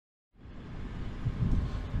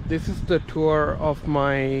This is the tour of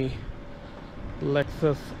my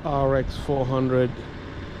Lexus RX 400.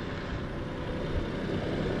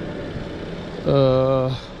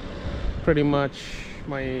 Pretty much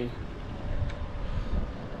my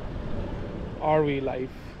RV life,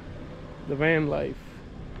 the van life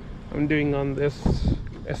I'm doing on this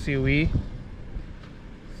SUV.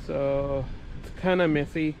 So it's kind of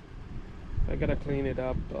messy. I gotta clean it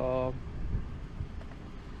up.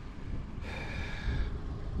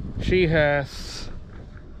 She has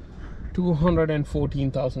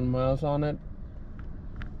 214,000 miles on it.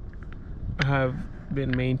 I have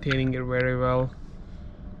been maintaining it very well.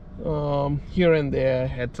 Here and there I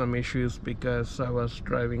had some issues because I was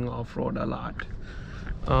driving off-road a lot.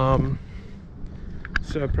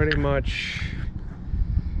 So pretty much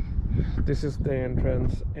this is the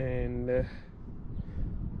entrance, and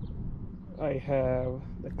I have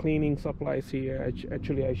the cleaning supplies here.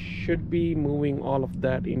 Actually, I should be moving all of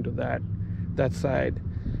that into that side.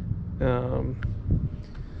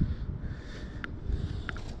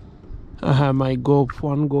 I have my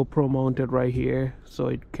one GoPro mounted right here, so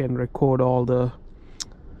it can record all the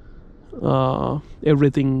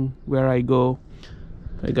everything where I go.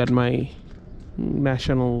 I got my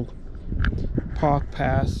national park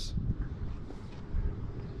pass.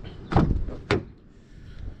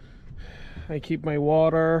 I keep my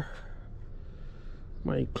water,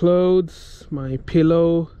 my clothes, my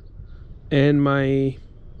pillow, and my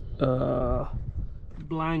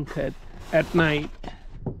blanket at night.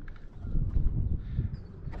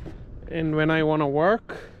 And when I want to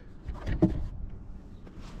work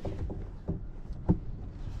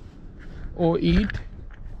or eat,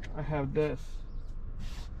 I have this.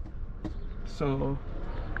 So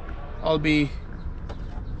I'll be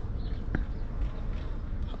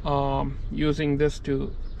using this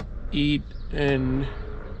to eat and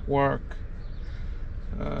work.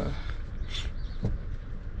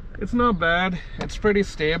 It's not bad. It's pretty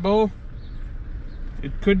stable.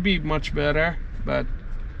 It could be much better, but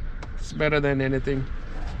it's better than anything.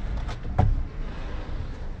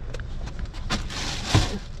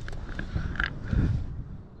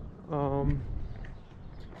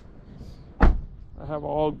 I have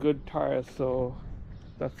all good tires, so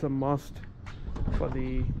that's a must for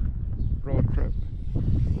the road trip.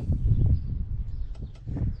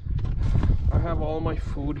 I have all my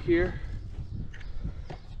food here.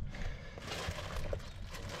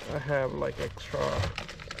 I have like extra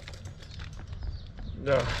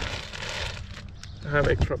I have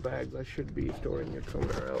extra bags. I should be storing it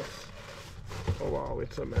somewhere else. Oh wow,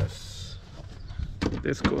 it's a mess.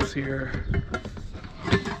 This goes here.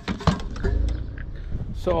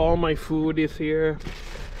 So all my food is here.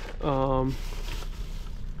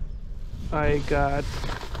 I got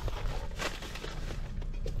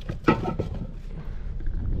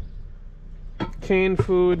canned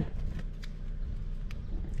food,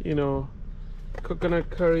 you know, coconut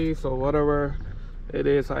curries or whatever it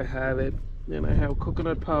is, I have it. And I have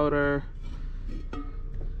coconut powder,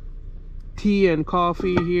 tea and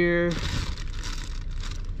coffee here.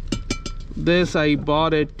 This I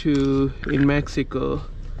bought it in Mexico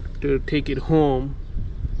to take it home,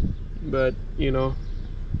 but you know,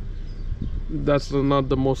 that's not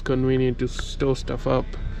the most convenient to store stuff up.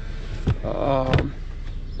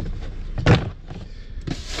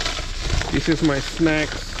 This is my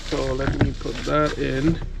snacks, so let me put that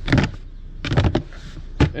in.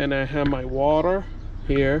 And I have my water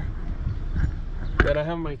here, but I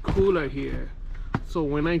have my cooler here, so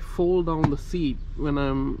when I fold down the seat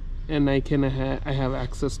I have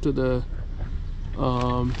access to the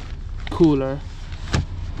cooler.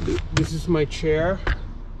 This is my chair.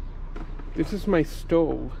 This is my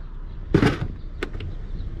stove.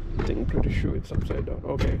 I'm pretty sure it's upside down.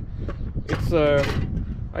 Okay, it's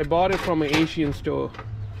I bought it from an Asian store.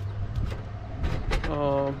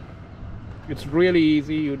 It's really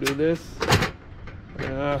easy. You do this.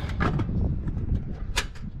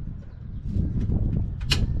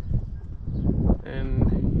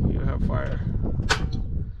 And you have fire.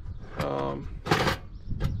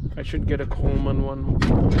 I should get a Coleman one,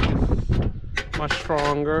 which is much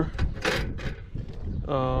stronger.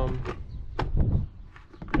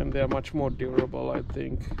 And they're much more durable, I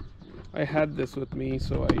think. I had this with me,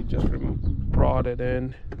 so I just brought it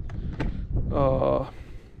in.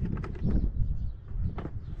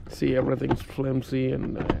 See, everything's flimsy,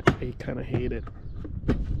 and I kind of hate it.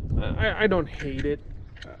 I don't hate it.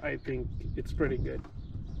 I think it's pretty good.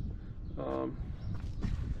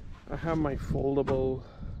 I have my foldable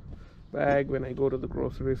bag. When I go to the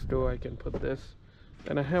grocery store, I can put this.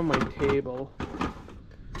 And I have my table,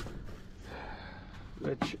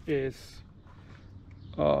 which is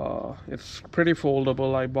It's pretty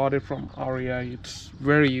foldable. I bought it from REI. It's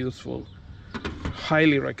very useful.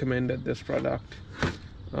 Highly recommended this product.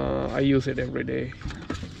 I use it every day.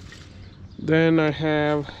 Then I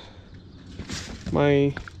have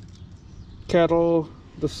my kettle,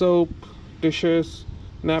 the soap, dishes,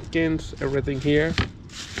 napkins, everything here.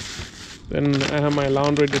 Then I have my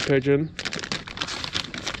laundry detergent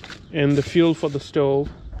and the fuel for the stove.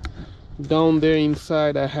 Down there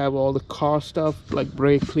inside I have all the car stuff like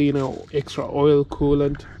brake cleaner, extra oil,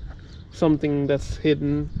 coolant, something that's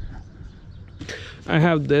hidden. I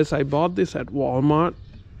have this. I bought this at Walmart.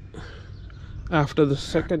 After the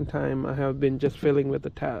second time I have been just filling with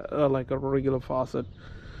a like a regular faucet.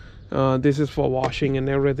 This is for washing and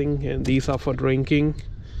everything, and these are for drinking.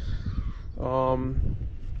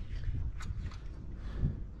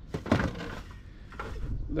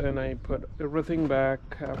 Then I put everything back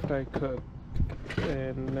after I cook,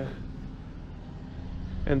 and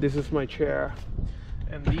this is my chair,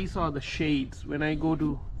 and these are the shades. When I go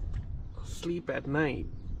to sleep at night,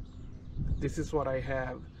 this is what I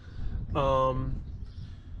have.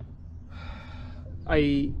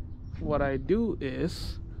 What I do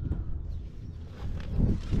is,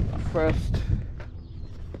 first,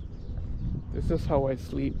 this is how I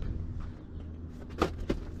sleep.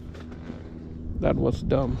 That was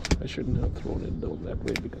dumb. I shouldn't have thrown it down that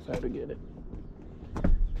way because I had to get it.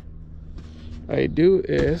 I do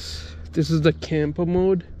is, this is the camper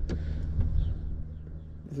mode.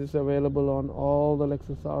 This is available on all the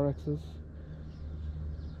Lexus RXs.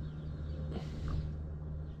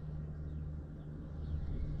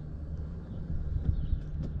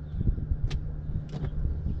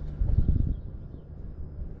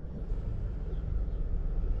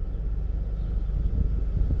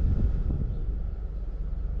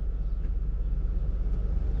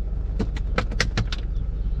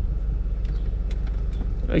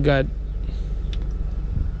 I got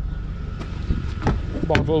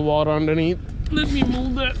bottled water underneath. Let me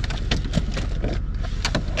move that.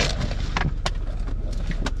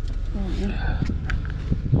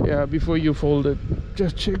 Yeah, before you fold it,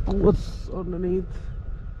 just check what's underneath.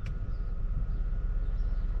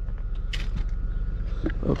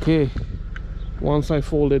 Okay, once I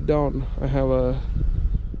fold it down, I have a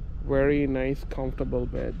very nice, comfortable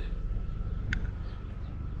bed.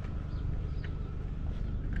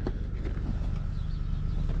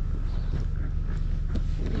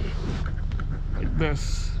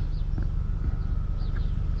 This,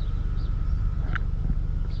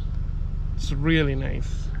 it's really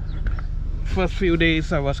nice. First few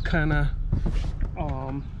days I was kind of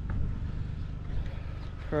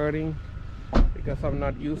hurting because I'm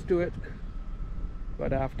not used to it,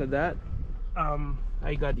 but after that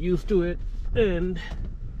I got used to it and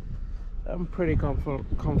I'm pretty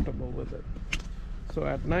comfortable with it. So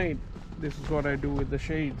at night, this is what I do with the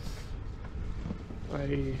shades.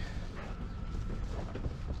 I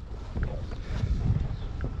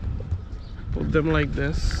put them like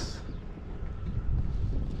this.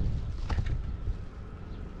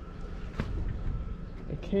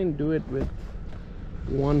 I can't do it with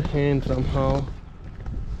one hand somehow.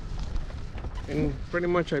 And pretty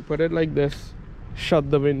much I put it like this, shut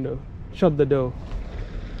the window, shut the door.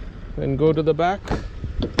 Then go to the back,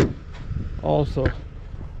 also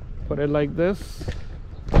put it like this,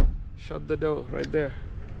 shut the door right there.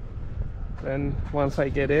 Then once I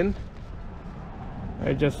get in,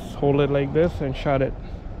 I just hold it like this and shut it,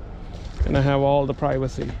 and I have all the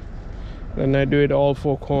privacy. Then I do it all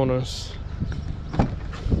four corners.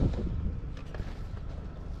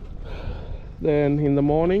 Then in the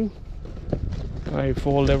morning I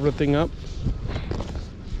fold everything up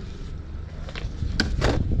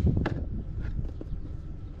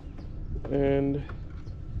and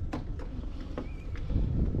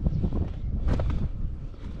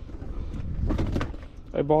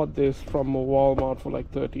I bought this from Walmart for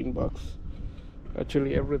like 13 bucks.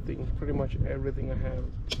 Actually everything, pretty much everything I have,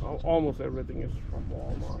 almost everything is from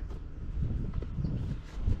Walmart.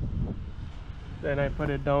 Then I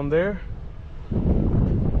put it down there.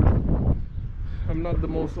 I'm not the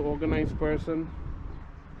most organized person.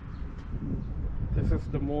 This is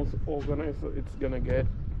the most organized it's gonna get.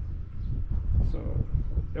 So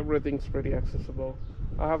everything's pretty accessible.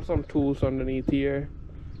 I have some tools underneath here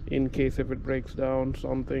in case if it breaks down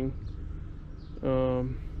something.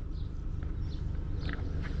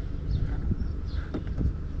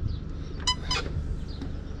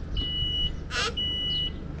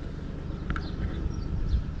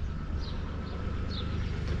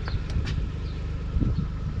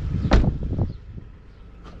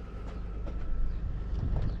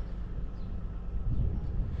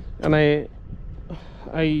 And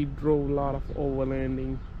I drove a lot of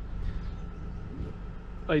overlanding.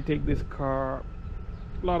 I take this car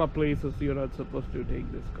a lot of places you're not supposed to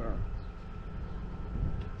take this car.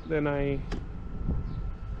 Then I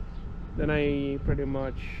pretty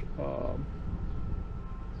much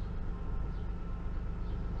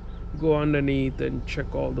go underneath and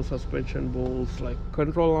check all the suspension bolts. Like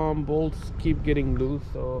control arm bolts keep getting loose,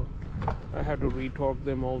 so I have to retorque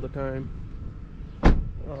them all the time.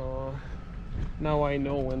 Now I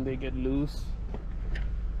know when they get loose.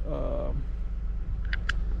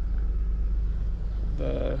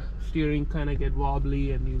 The steering kind of get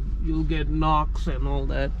wobbly, and you'll get knocks and all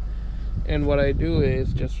that. And what I do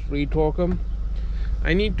is just retorque them.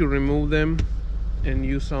 I need to remove them and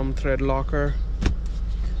use some thread locker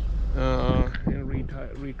and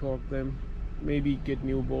retorque them. Maybe get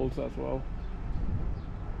new bolts as well.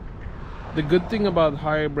 The good thing about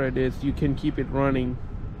hybrid is you can keep it running.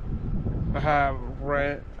 I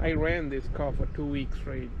ran this car for 2 weeks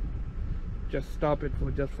straight. Just stop it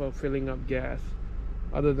for filling up gas.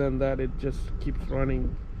 Other than that, it just keeps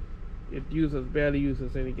running. It barely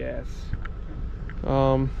uses any gas.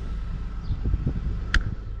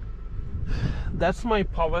 That's my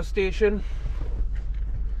power station.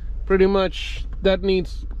 Pretty much that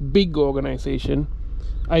needs big organization.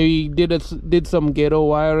 I did some ghetto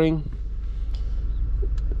wiring.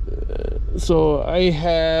 So I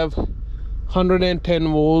have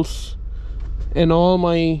 110 volts, and all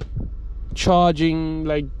my charging,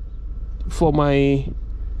 like for my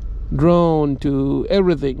drone to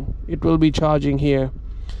everything, it will be charging here.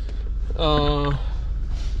 And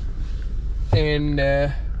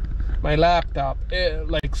my laptop,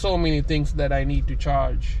 like so many things that I need to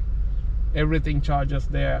charge, everything charges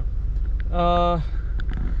there.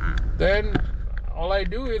 Then all I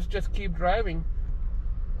do is just keep driving.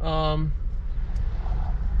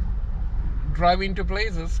 Driving to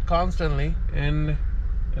places constantly, and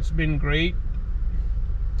it's been great.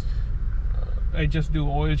 I just do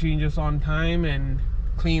oil changes on time and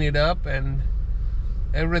clean it up, and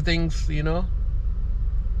everything's,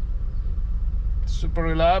 super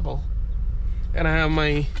reliable. And I have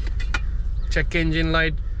my check engine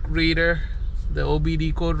light reader, the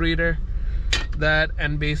OBD code reader, that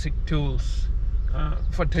and basic tools.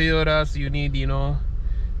 For Toyotas you need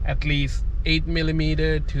at least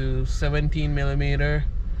 8mm to 17mm,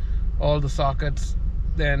 all the sockets.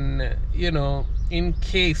 Then in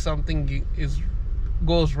case something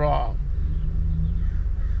goes wrong,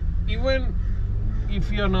 even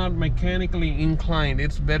if you're not mechanically inclined,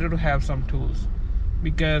 it's better to have some tools,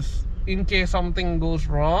 because in case something goes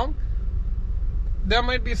wrong, there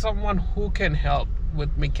might be someone who can help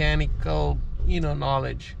with mechanical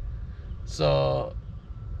knowledge. So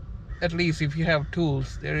at least if you have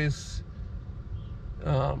tools, there is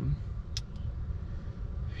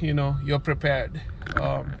you're prepared.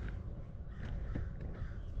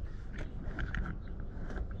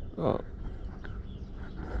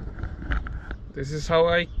 This is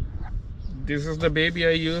the baby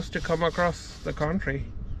I used to come across the country,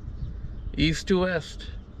 east to west.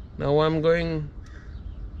 Now I'm going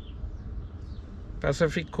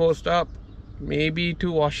Pacific coast up, maybe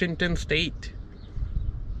to Washington State.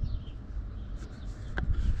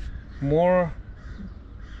 More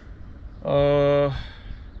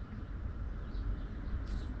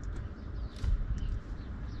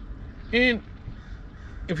and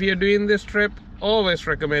if you're doing this trip, always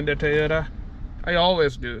recommend a Toyota. I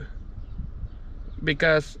always do,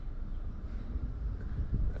 because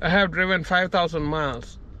I have driven 5,000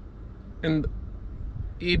 miles and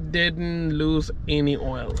it didn't lose any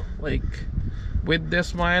oil. Like with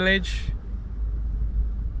this mileage,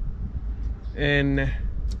 and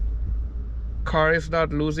car is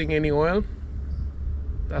not losing any oil,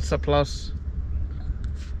 that's a plus.